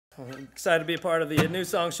I'm excited to be a part of the New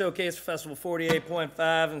Song Showcase for Festival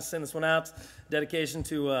 48.5 and send this one out. Dedication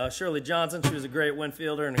to Shirley Johnson. She was a great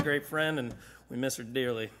Winfielder and a great friend, and we miss her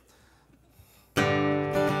dearly.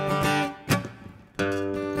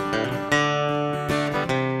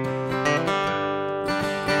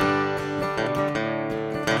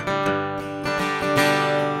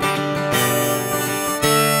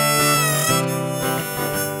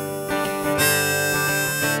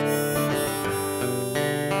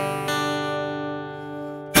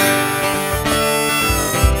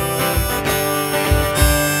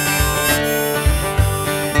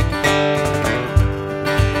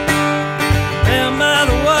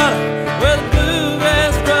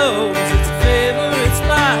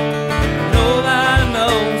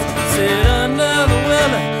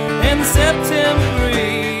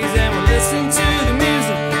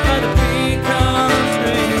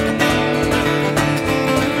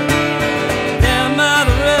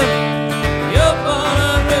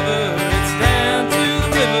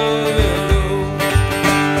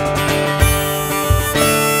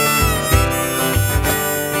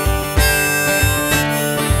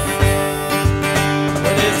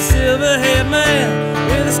 Silver-haired man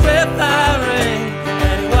with a square thigh ring,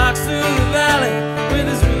 and he walks through the valley with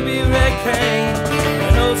his ruby red cane.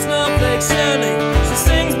 An old snowflake Shirley, she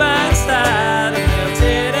sings by his side, and they'll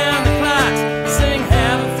tear down the clocks, sing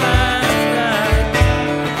have a fine ride.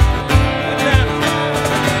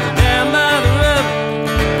 Down by the river,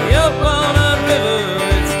 the Old Walnut River,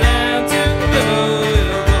 it's down to the river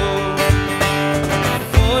we'll go.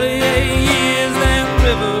 48 years that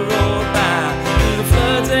river rolled by, through the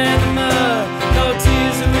floods and the mud, no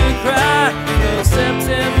tears to we cry, no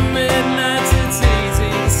September midnights. It's easy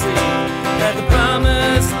to see that the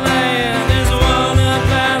promised land is a walnut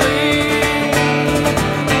valley.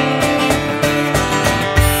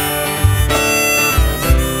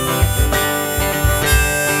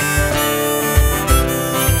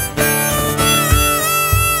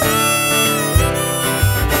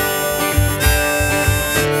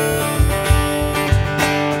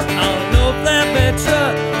 On an old flatbed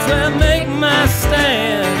truck is where I make my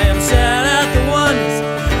stand, and shout out the wonders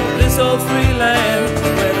of this old free land,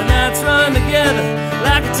 where the nights run together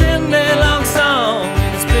like a 10-day-long song.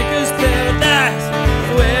 In this picker's paradise is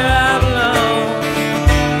where I belong.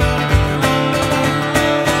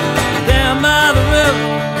 Down by the river,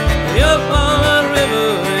 the Old Walnut River,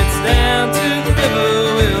 it's down to the river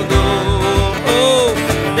we'll go. Oh,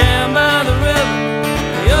 down by the river,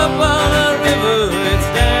 the Old Walnut River, it's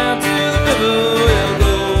down to the river we'll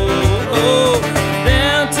go. Oh,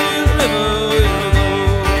 down to the river we'll go.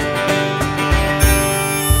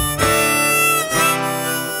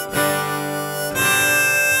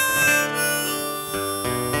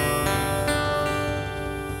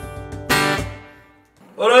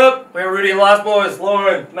 What up? We're Rudy and Lost Boys.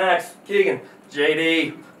 Lauren, Max, Keegan,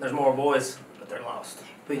 JD. There's more boys, but they're lost.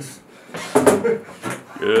 Peace. Good.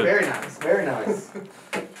 Very nice, very nice.